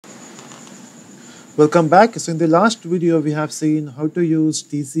Welcome back. So in the last video, we have seen how to use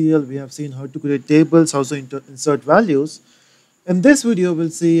TCL, we have seen how to create tables, how to insert values. In this video, we'll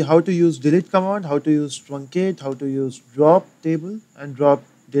see how to use delete command, how to use truncate, how to use drop table and drop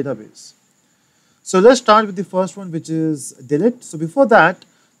database. So let's start with the first one, which is delete. So before that,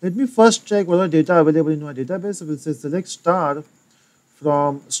 let me first check what are data available in my database. So we'll say select star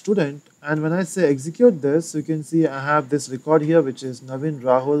from student, and when I say execute this, you can see I have this record here, which is Navin,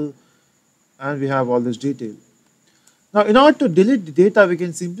 Rahul, and we have all this detail. Now, in order to delete the data, we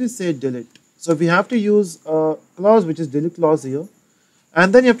can simply say delete. So we have to use a clause which is delete clause here,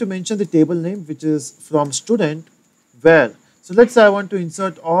 and then you have to mention the table name, which is from student where. So let's say I want to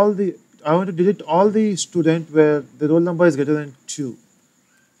delete all the student where the roll number is greater than 2.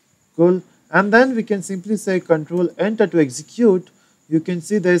 Cool. And then we can simply say control enter to execute. You can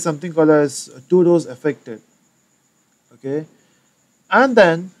see there is something called as 2 rows affected. Okay. And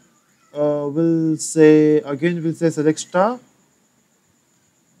then we'll say select star.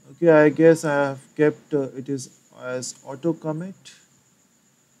 Okay, I guess I have kept it is as auto commit.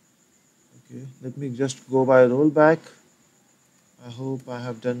 Okay, let me just go by rollback. I hope I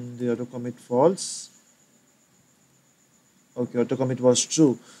have done the auto commit false. Okay, auto commit was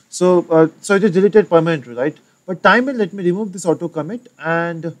true. So so it is deleted permanently, right? But time in, let me remove this auto commit,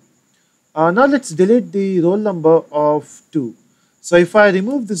 and now let's delete the roll number of 2. So if I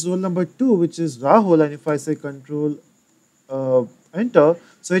remove this roll number 2, which is Rahul, and if I say control enter,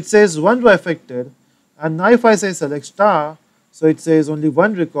 so it says 1 row affected. And now if I say select star, so it says only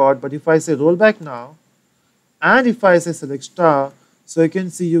 1 record. But if I say roll back now, and if I say select star, so you can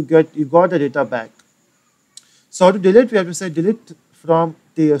see you got the data back. So to delete, we have to say delete from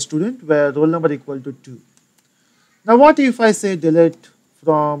the student where roll number equal to 2. Now what if I say delete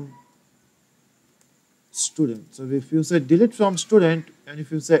from student? So if you say delete from student and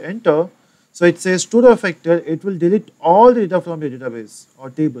if you say enter, so it says 2 row affected, it will delete all the data from the database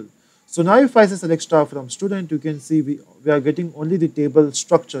or table. So now if I say select star from student, you can see we are getting only the table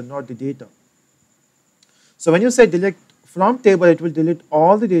structure, not the data. So when you say delete from table, it will delete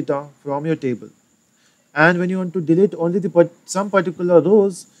all the data from your table. And when you want to delete only some particular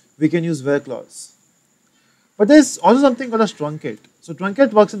rows, we can use where clause. But there's also something called as truncate. So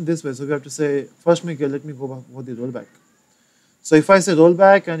truncate works in this way. So we have to say, first let me go back for the rollback. So if I say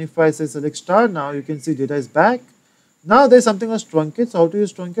rollback and if I say select star, now you can see data is back. Now there's something as truncate. So how to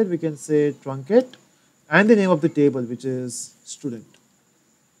use truncate? We can say truncate and the name of the table, which is student.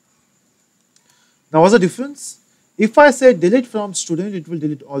 Now what's the difference? If I say delete from student, it will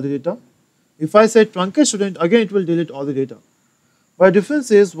delete all the data. If I say truncate student, again it will delete all the data. But the difference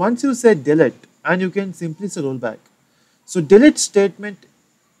is once you say delete, and you can simply say rollback. So delete statement,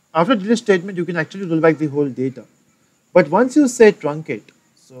 after delete statement, you can actually roll back the whole data. But once you say truncate,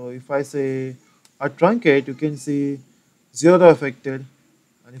 so if I say a truncate, you can see 0 affected.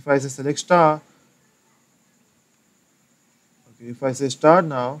 And if I say select star, okay, if I say star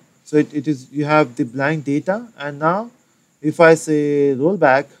now, so it is, you have the blank data. And now if I say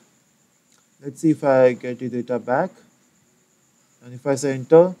rollback, let's see if I get the data back. And if I say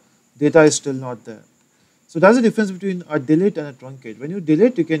enter, data is still not there. So that's the difference between a delete and a truncate. When you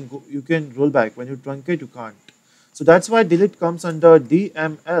delete, you can roll back. When you truncate, you can't. So that's why delete comes under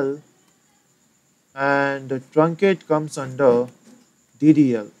DML and truncate comes under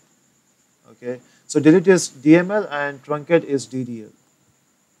DDL. Okay. So delete is DML and truncate is DDL.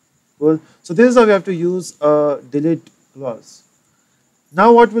 Cool. So this is how we have to use a delete clause.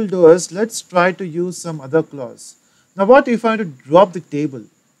 Now what we'll do is let's try to use some other clause. Now what if I want to drop the table?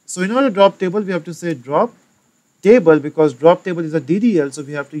 So in order to drop table, we have to say drop table, because drop table is a DDL, so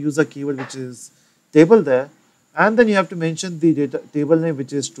we have to use a keyword which is table there, and then you have to mention the table name,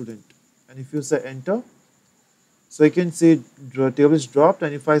 which is student. And if you say enter, so you can see table is dropped.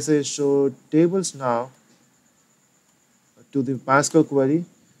 And if I say show tables now to the MySQL query,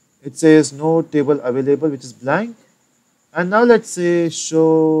 it says no table available, which is blank. And now let's say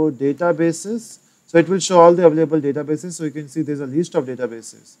show databases. So it will show all the available databases. So you can see there's a list of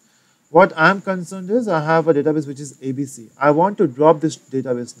databases. What I'm concerned is I have a database which is ABC. I want to drop this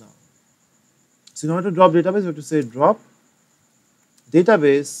database now. So in order to drop database, we have to say drop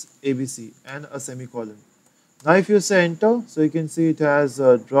database ABC and a semicolon. Now if you say enter, so you can see it has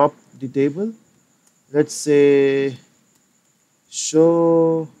dropped the table. Let's say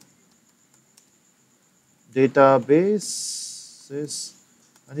show databases.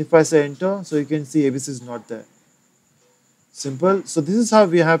 And if I say enter, so you can see ABC is not there. Simple. So this is how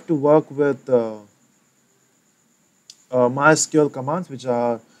we have to work with MySQL commands, which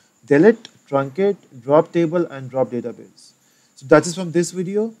are delete, truncate, drop table, and drop database. So that is from this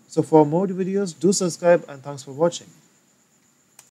video. So for more videos, do subscribe, and thanks for watching.